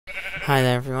Hi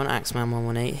there everyone,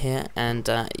 Axeman118 here, and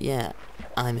yeah,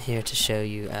 I'm here to show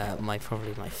you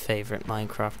probably my favourite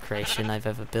Minecraft creation I've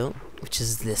ever built, which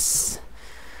is this,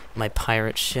 my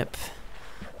pirate ship.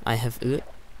 I have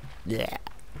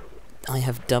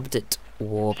dubbed it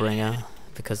Warbringer,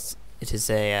 because it is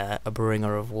a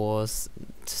bringer of wars,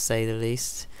 to say the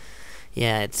least.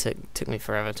 Yeah, it took me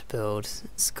forever to build.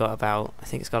 It's got about, I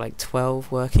think it's got like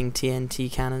 12 working TNT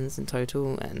cannons in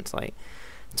total, and like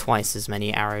twice as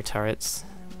many arrow turrets.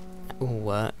 It all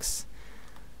works.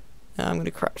 I'm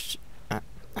gonna crash.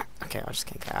 Okay, I'll just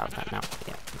get out of that now.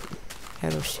 Yeah.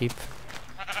 Hello, sheep.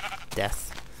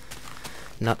 Death.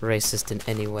 Not racist in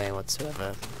any way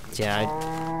whatsoever.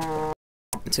 Yeah,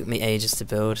 it took me ages to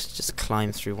build. Just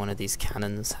climb through one of these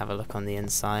cannons, have a look on the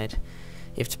inside.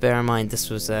 You have to bear in mind this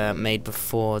was made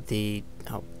before the...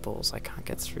 Oh, balls, I can't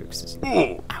get through because it's...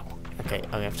 Ow! Okay,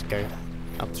 I have to go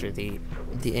up through the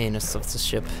anus of the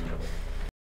ship.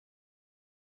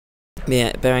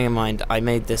 Yeah, bearing in mind, I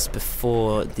made this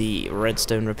before the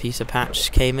redstone repeater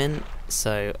patch came in,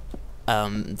 so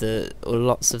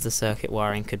lots of the circuit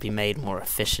wiring could be made more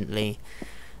efficiently.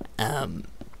 Yeah,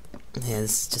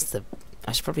 this is just the...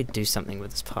 I should probably do something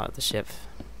with this part of the ship,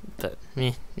 but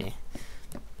yeah.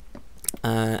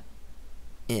 Yeah,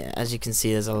 as you can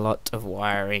see, there's a lot of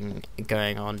wiring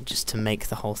going on just to make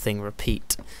the whole thing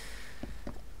repeat,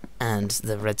 and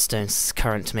the redstone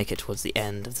current to make it towards the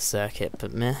end of the circuit,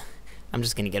 but meh. I'm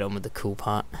just going to get on with the cool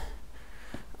part.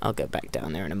 I'll go back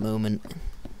down there in a moment.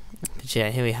 But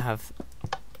yeah, here we have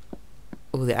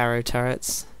all the arrow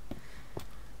turrets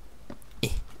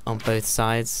on both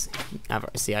sides. I've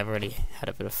already had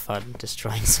a bit of fun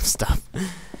destroying some stuff.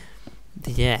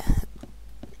 But yeah,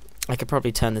 I could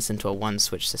probably turn this into a one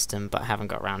switch system, but I haven't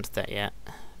got around to that yet.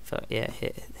 But yeah,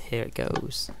 here it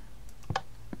goes.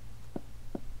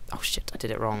 Oh shit, I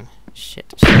did it wrong.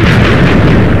 Shit.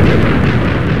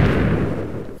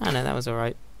 Oh no, that was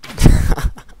alright.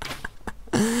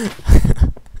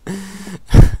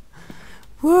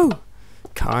 Woo!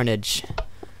 Carnage.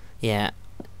 Yeah.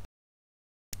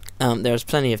 There's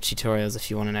plenty of tutorials if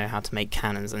you want to know how to make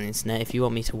cannons on the internet. If you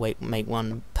want me to make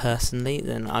one personally,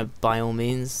 then by all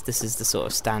means, this is the sort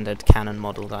of standard cannon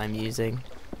model that I'm using.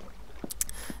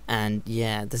 And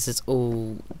yeah, this is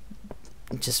all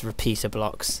just repeater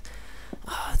blocks.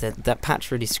 That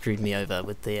patch really screwed me over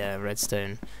with the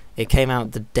redstone. It came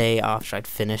out the day after I'd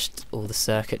finished all the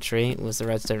circuitry, was the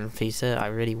redstone repeater. I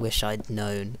really wish I'd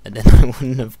known, and then I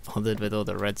wouldn't have bothered with all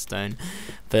the redstone.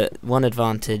 But one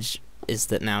advantage is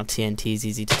that now TNT is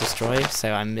easy to destroy,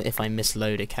 so if I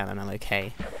misload a cannon, I'm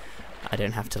okay. I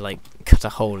don't have to like cut a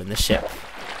hole in the ship.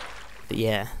 But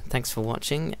yeah, thanks for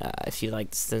watching. If you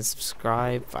liked, then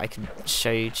subscribe. I can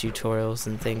show you tutorials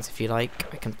and things if you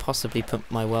like. I can possibly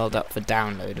put my world up for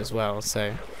download as well,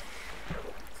 so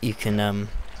you can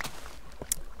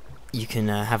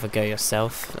have a go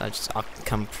yourself. I'll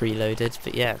come preloaded.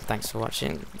 But yeah, thanks for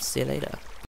watching. See you later.